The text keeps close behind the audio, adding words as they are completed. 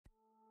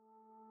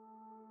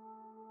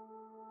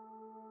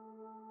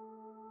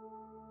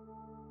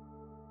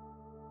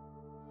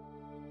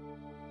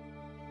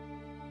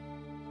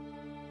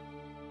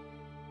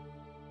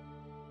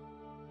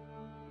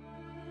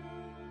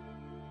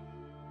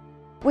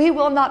We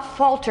will not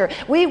falter.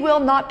 We will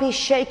not be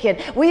shaken.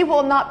 We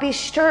will not be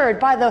stirred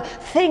by the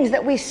things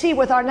that we see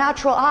with our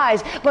natural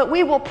eyes, but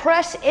we will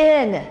press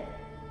in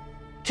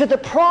to the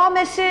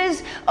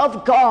promises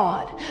of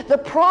God. The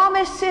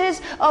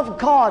promises of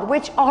God,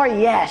 which are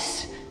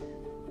yes.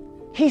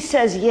 He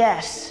says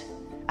yes.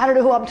 I don't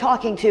know who I'm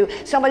talking to.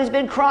 Somebody's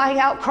been crying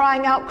out,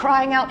 crying out,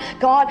 crying out.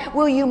 God,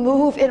 will you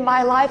move in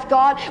my life?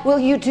 God, will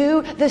you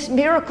do this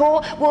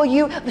miracle? Will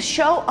you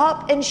show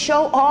up and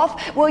show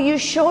off? Will you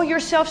show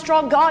yourself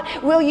strong? God,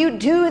 will you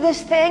do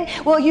this thing?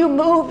 Will you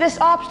move this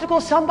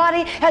obstacle?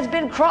 Somebody has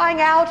been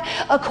crying out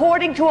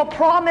according to a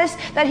promise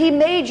that He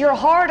made your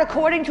heart,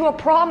 according to a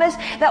promise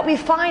that we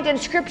find in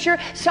Scripture.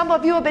 Some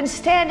of you have been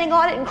standing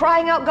on it and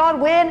crying out,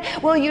 God, when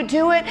will you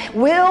do it?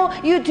 Will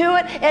you do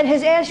it? And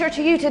His answer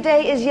to you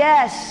today is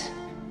yes.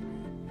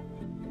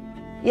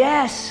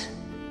 Yes.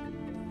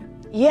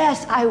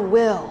 Yes, I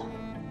will.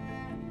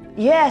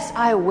 Yes,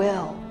 I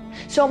will.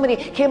 So many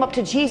came up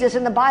to Jesus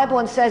in the Bible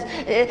and says,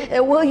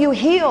 will you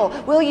heal?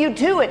 Will you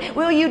do it?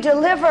 Will you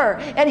deliver?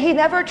 And He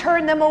never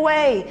turned them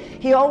away.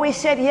 He always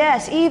said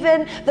yes.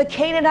 Even the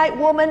Canaanite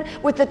woman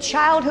with the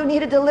child who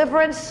needed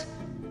deliverance,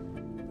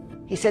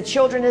 He said,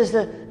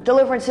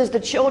 deliverance is the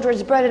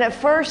children's bread. And at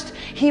first,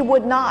 He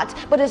would not.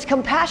 But His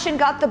compassion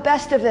got the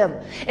best of him.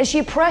 And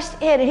she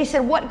pressed in and He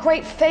said, what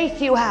great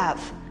faith you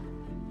have.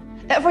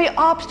 Every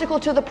obstacle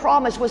to the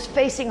promise was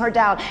facing her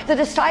down. The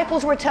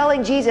disciples were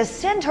telling Jesus,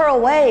 send her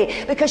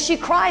away because she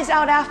cries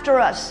out after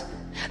us.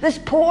 This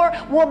poor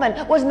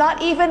woman was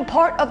not even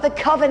part of the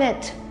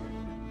covenant.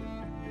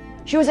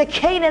 She was a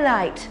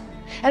Canaanite.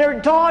 And her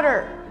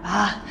daughter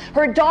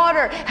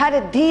had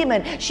a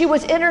demon. She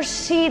was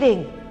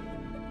interceding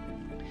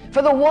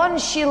for the one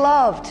she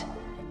loved.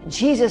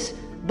 Jesus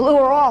blew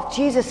her off.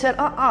 Jesus said,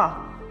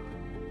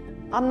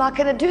 I'm not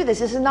going to do this.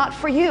 This is not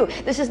for you.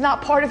 This is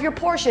not part of your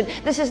portion.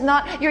 This is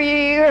not,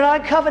 you're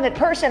not a covenant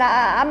person.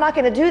 I'm not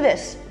going to do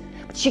this.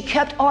 But she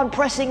kept on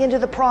pressing into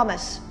the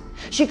promise.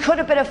 She could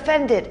have been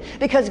offended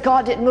because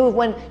God didn't move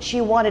when she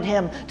wanted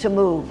Him to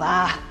move.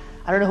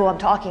 I don't know who I'm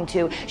talking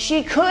to.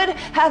 She could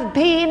have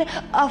been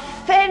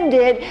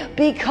offended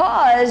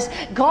because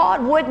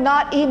God would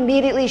not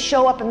immediately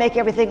show up and make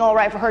everything all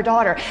right for her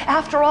daughter.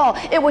 After all,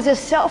 it was a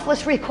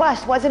selfless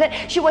request, wasn't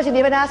it? She wasn't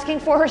even asking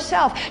for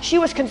herself. She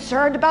was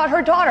concerned about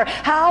her daughter.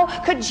 How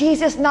could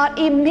Jesus not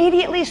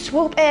immediately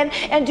swoop in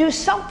and do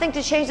something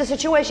to change the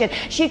situation?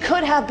 She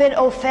could have been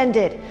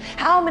offended.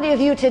 How many of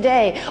you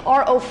today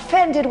are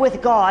offended with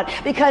God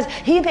because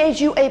He made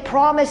you a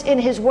promise in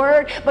His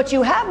Word, but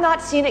you have not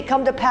seen it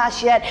come to pass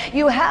yet?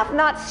 You have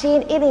not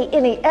seen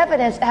any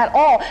evidence at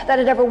all that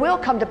it ever will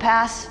come to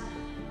pass.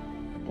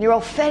 And you're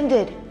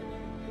offended.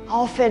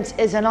 Offense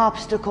is an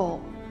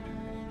obstacle.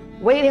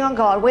 Waiting on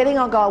God, waiting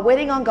on God,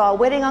 waiting on God,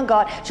 waiting on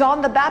God.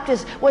 John the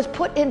Baptist was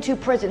put into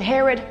prison.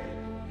 Herod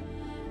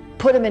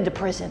put him into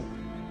prison.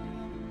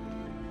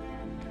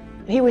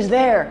 He was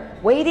there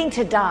waiting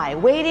to die,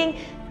 waiting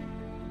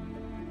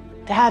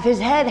to have his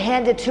head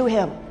handed to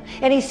him.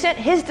 And He sent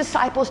His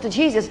disciples to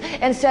Jesus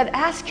and said,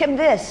 ask Him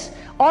this,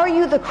 are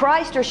you the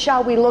Christ or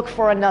shall we look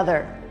for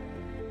another?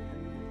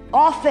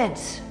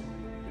 Offense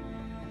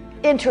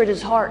entered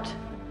his heart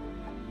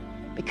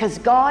because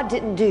God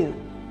didn't do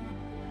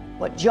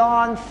what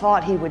John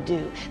thought He would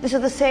do. This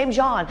is the same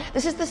John.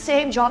 This is the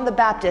same John the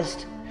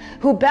Baptist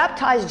who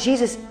baptized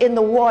Jesus in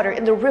the water,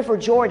 in the river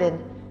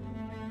Jordan,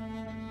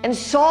 and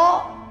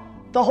saw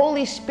the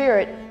Holy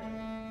Spirit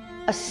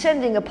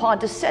descending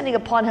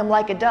upon him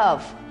like a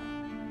dove,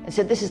 and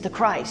said, this is the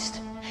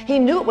Christ. He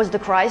knew it was the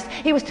Christ.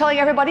 He was telling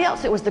everybody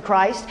else it was the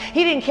Christ.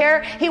 He didn't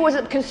care. He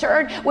wasn't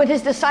concerned when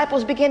His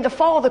disciples began to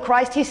follow the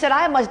Christ. He said,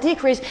 I must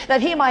decrease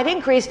that He might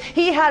increase.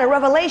 He had a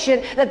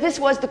revelation that this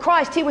was the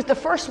Christ. He was the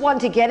first one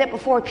to get it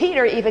before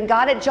Peter even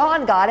got it.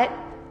 John got it.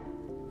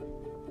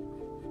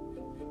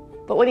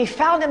 But when he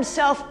found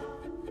himself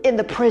in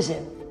the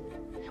prison,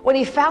 when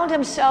he found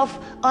himself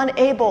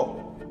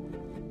unable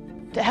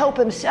to help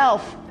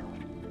himself,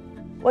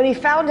 when he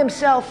found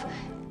himself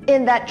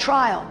in that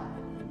trial,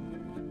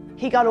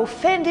 he got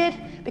offended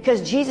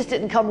because Jesus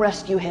didn't come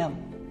rescue him.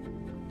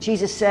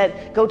 Jesus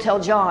said, go tell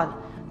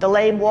John, the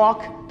lame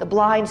walk, the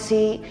blind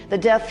see, the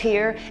deaf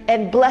hear,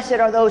 and blessed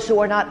are those who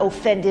are not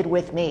offended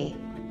with me.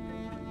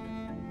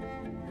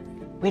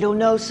 We don't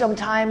know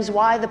sometimes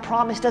why the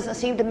promise doesn't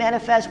seem to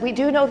manifest. We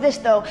do know this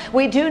though.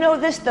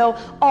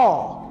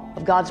 All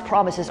of God's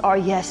promises are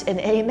yes and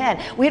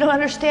amen. We don't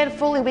understand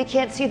fully. We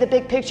can't see the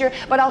big picture,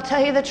 but I'll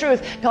tell you the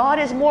truth. God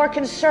is more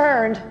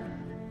concerned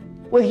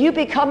with you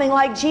becoming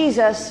like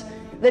Jesus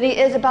than He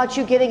is about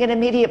you getting an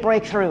immediate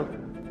breakthrough.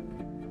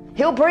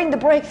 He'll bring the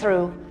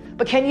breakthrough,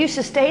 but can you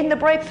sustain the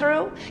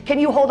breakthrough? Can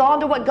you hold on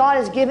to what God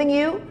is giving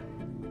you?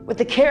 With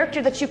the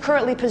character that you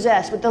currently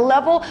possess, with the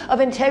level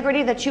of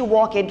integrity that you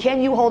walk in,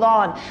 can you hold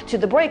on to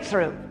the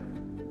breakthrough?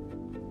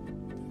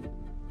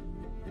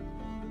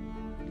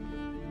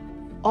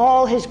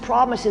 All His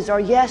promises are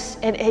yes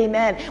and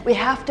amen. We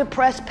have to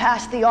press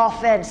past the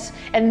offense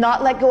and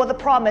not let go of the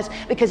promise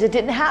because it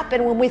didn't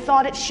happen when we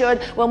thought it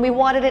should, when we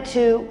wanted it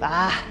to.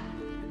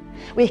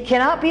 We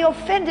cannot be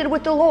offended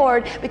with the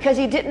Lord because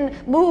he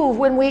didn't move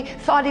when we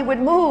thought he would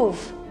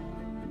move.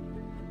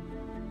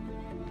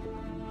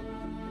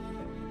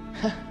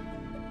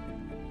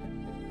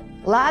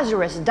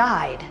 Lazarus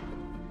died.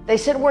 They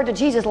sent word to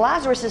Jesus,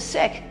 Lazarus is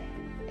sick.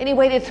 And he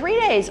waited 3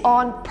 days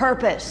on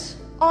purpose.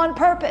 On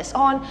purpose.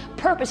 On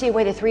purpose he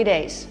waited 3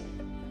 days.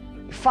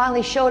 He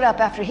finally showed up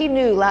after he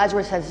knew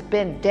Lazarus has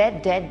been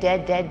dead.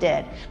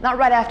 Not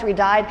right after he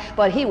died,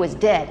 but he was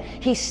dead.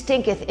 He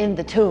stinketh in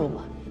the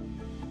tomb.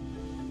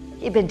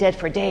 He'd been dead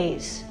for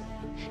days.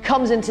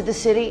 Comes into the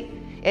city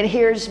and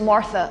hears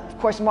Martha. Of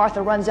course,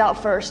 Martha runs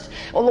out first.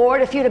 Oh,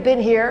 Lord, if you'd have been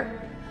here,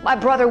 my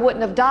brother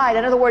wouldn't have died.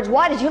 In other words,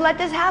 why did you let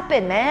this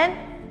happen,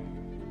 man?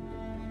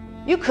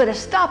 You could have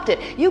stopped it.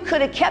 You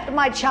could have kept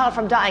my child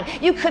from dying.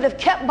 You could have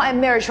kept my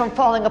marriage from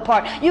falling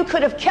apart. You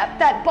could have kept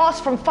that boss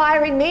from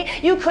firing me.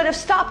 You could have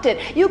stopped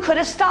it. You could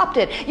have stopped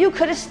it. You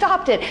could have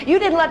stopped it. You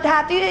didn't let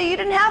that happen. You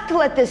didn't have to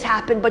let this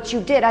happen, but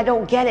you did. I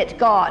don't get it,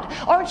 God.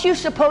 Aren't you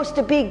supposed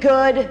to be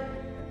good?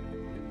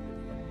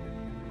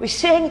 We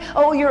sing,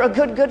 oh, you're a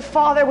good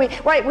father. We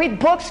read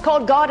books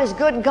called God is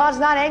good and God's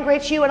not angry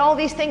at you and all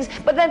these things.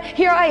 But then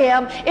here I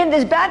am in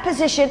this bad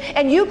position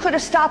and you could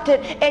have stopped it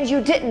and you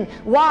didn't.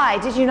 Why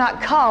did you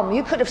not come?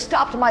 You could have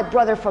stopped my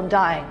brother from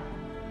dying.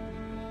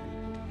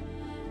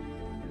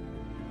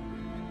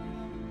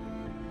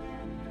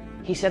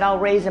 He said, I'll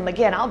raise him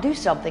again. I'll do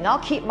something. I'll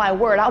keep my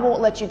word. I won't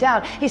let you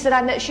down. He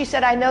said, she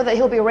said, I know that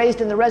he'll be raised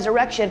in the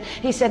resurrection.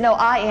 He said, no,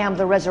 I am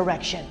the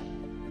resurrection.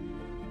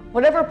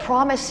 Whatever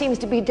promise seems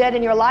to be dead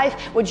in your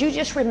life, would you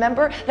just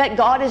remember that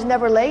God is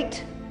never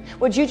late?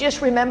 Would you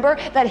just remember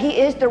that he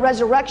is the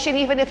resurrection,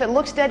 even if it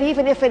looks dead,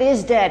 even if it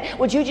is dead?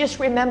 Would you just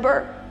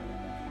remember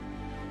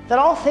that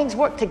all things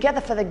work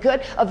together for the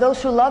good of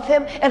those who love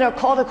him and are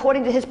called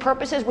according to his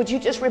purposes? Would you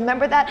just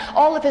remember that?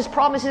 All of his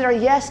promises are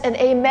yes and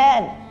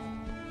amen.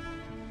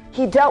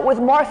 He dealt with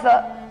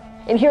Martha,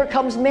 and here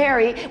comes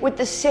Mary with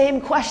the same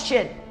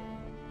question.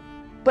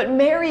 But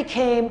Mary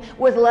came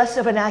with less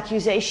of an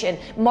accusation.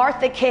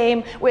 Martha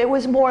came, it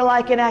was more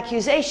like an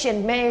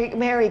accusation.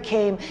 Mary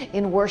came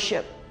in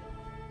worship.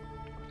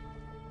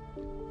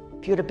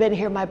 If you'd have been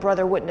here, my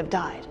brother wouldn't have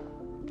died.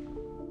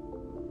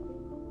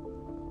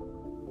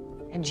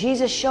 And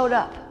Jesus showed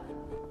up,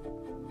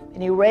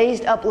 and he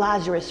raised up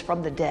Lazarus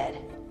from the dead.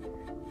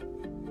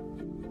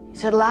 He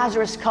said,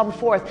 Lazarus, come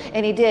forth.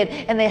 And he did.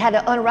 And they had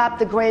to unwrap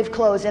the grave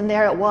clothes, and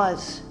there it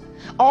was.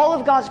 All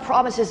of God's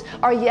promises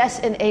are yes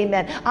and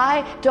amen.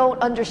 I don't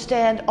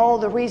understand all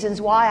the reasons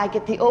why. I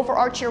get the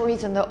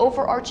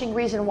overarching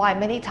reason why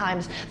many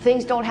times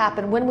things don't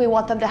happen when we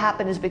want them to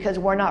happen is because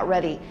we're not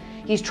ready.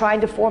 He's trying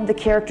to form the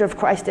character of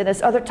Christ in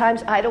us. Other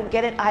times, I don't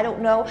get it. I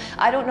don't know.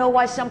 I don't know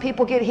why some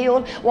people get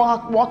healed,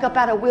 walk up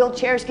out of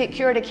wheelchairs, get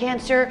cured of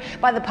cancer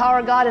by the power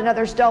of God, and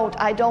others don't.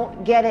 I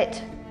don't get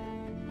it.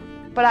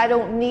 But I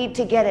don't need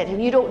to get it,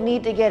 and you don't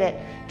need to get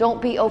it.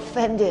 Don't be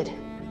offended.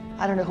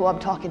 I don't know who I'm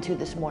talking to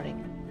this morning.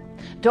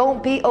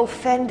 Don't be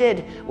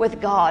offended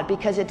with God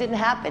because it didn't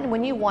happen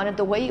when you wanted,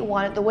 the way you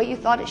wanted, the way you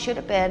thought it should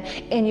have been,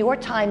 in your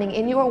timing,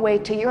 in your way,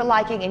 to your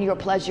liking and your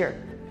pleasure.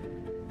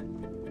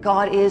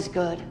 God is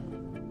good.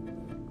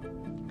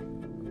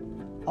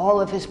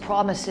 All of his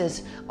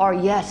promises are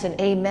yes and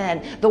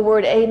amen. The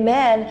word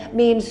amen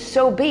means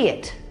so be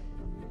it.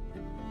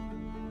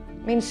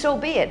 Means so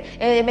be it.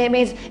 It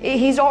means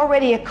he's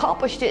already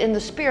accomplished it in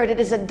the spirit. It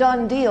is a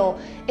done deal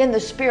in the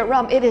spirit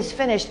realm. It is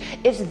finished.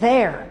 It's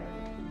there.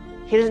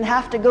 He doesn't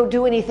have to go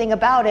do anything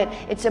about it.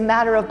 It's a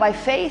matter of by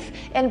faith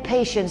and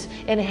patience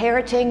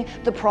inheriting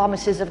the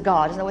promises of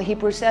God. Isn't that what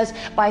Hebrews says?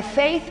 By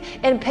faith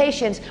and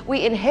patience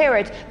we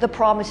inherit the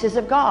promises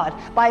of God.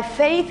 By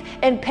faith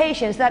and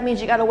patience, that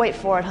means you got to wait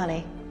for it,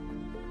 honey.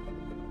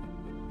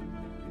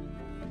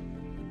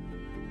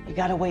 You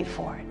got to wait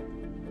for it.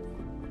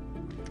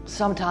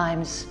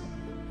 Sometimes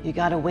you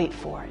got to wait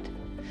for it.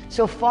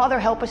 So Father,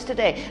 help us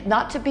today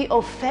not to be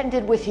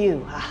offended with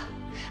you.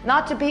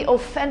 Not to be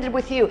offended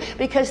with you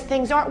because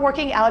things aren't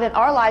working out in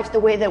our lives the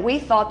way that we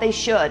thought they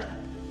should.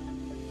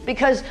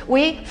 Because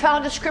we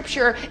found a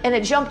scripture and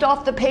it jumped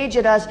off the page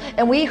at us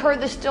and we heard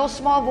the still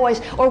small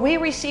voice, or we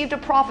received a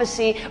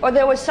prophecy, or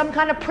there was some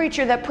kind of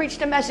preacher that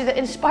preached a message that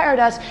inspired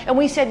us and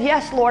we said,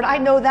 yes, Lord, I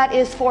know that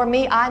is for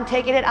me. I'm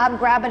taking it, I'm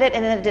grabbing it,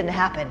 and then it didn't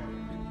happen.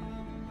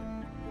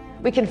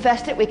 We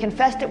confessed it, we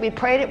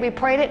prayed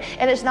it,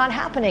 and it's not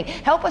happening.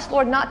 Help us,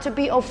 Lord, not to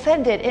be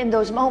offended in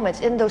those moments,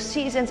 in those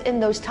seasons, in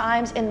those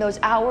times, in those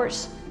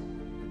hours.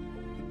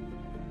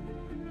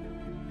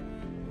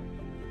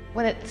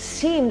 When it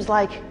seems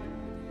like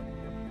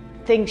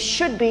things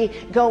should be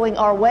going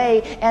our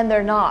way and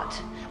they're not.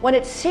 When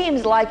it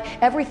seems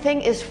like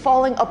everything is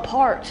falling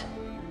apart.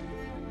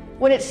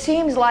 When it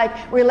seems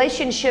like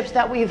relationships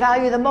that we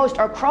value the most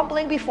are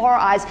crumbling before our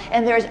eyes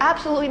and there's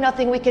absolutely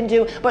nothing we can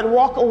do but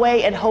walk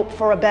away and hope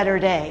for a better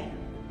day.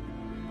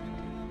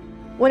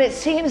 When it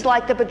seems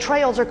like the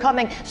betrayals are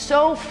coming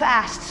so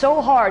fast,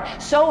 so hard,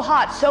 so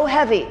hot, so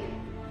heavy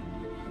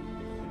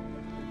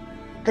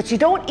that you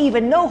don't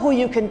even know who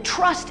you can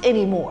trust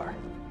anymore.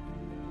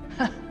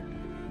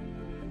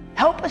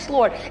 Help us,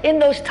 Lord, in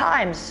those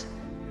times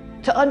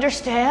to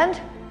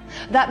understand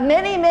that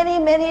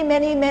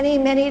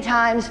many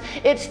times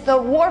it's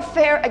the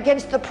warfare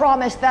against the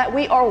promise that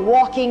we are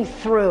walking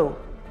through.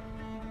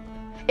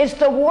 It's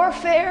the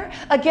warfare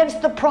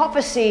against the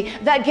prophecy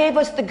that gave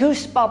us the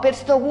goosebump.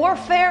 It's the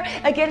warfare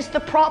against the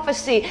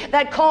prophecy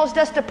that caused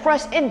us to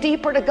press in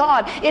deeper to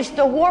God. It's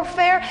the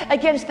warfare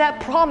against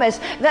that promise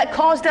that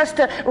caused us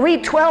to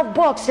read 12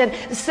 books and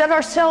set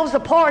ourselves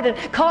apart and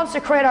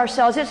consecrate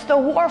ourselves. It's the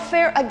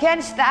warfare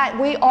against that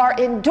we are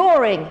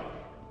enduring.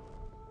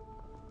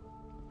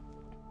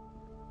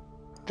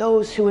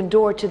 Those who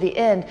endure to the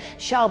end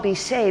shall be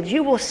saved.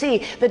 You will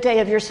see the day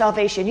of your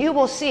salvation. You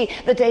will see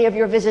the day of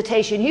your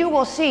visitation. You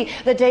will see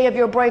the day of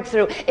your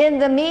breakthrough. In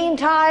the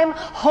meantime,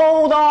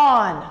 hold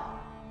on.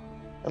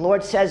 The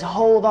Lord says,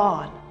 hold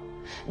on.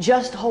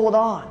 Just hold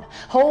on.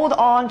 Hold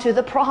on to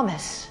the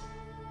promise.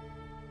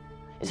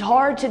 It's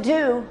hard to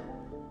do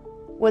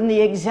when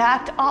the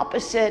exact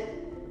opposite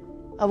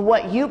of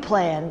what you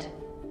planned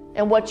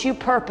and what you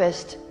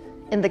purposed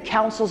in the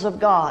counsels of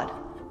God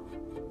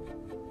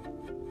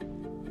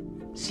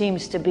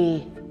seems to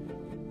be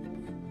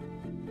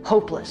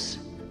hopeless,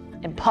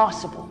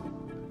 impossible.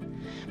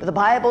 But the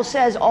Bible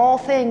says all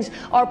things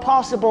are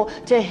possible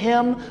to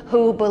him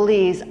who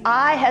believes.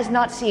 Eye has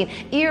not seen,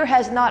 ear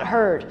has not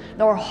heard,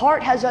 nor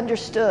heart has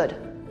understood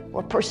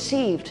or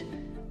perceived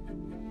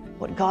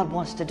what God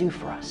wants to do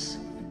for us.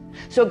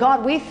 So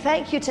God, we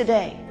thank you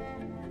today,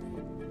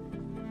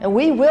 and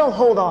we will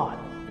hold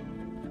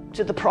on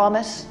to the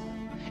promise,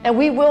 and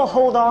we will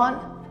hold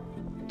on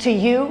to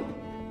you.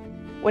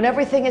 When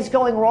everything is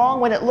going wrong,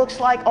 when it looks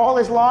like all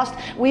is lost,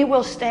 we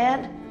will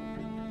stand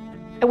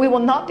and we will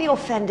not be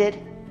offended,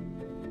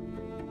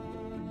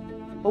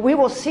 but we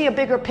will see a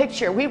bigger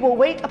picture. We will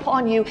wait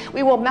upon you.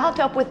 We will mount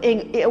up with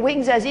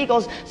wings as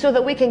eagles so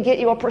that we can get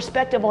your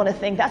perspective on a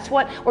thing. That's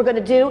what we're going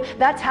to do.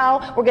 That's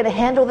how we're going to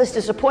handle this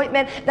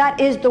disappointment.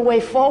 That is the way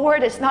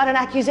forward. It's not an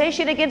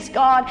accusation against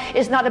God.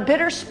 It's not a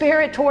bitter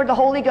spirit toward the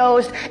Holy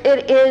Ghost.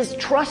 It is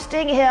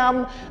trusting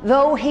him.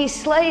 Though he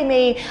slay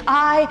me,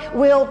 I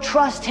will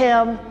trust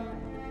him.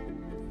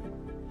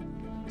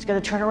 It's going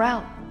to turn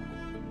around.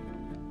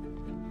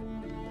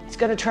 It's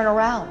going to turn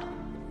around.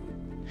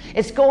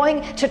 It's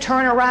going to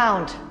turn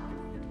around.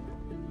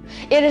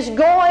 It is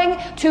going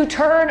to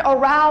turn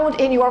around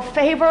in your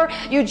favor.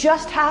 You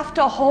just have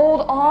to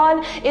hold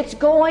on. It's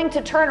going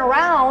to turn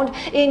around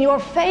in your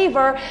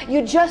favor.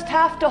 You just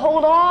have to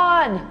hold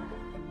on.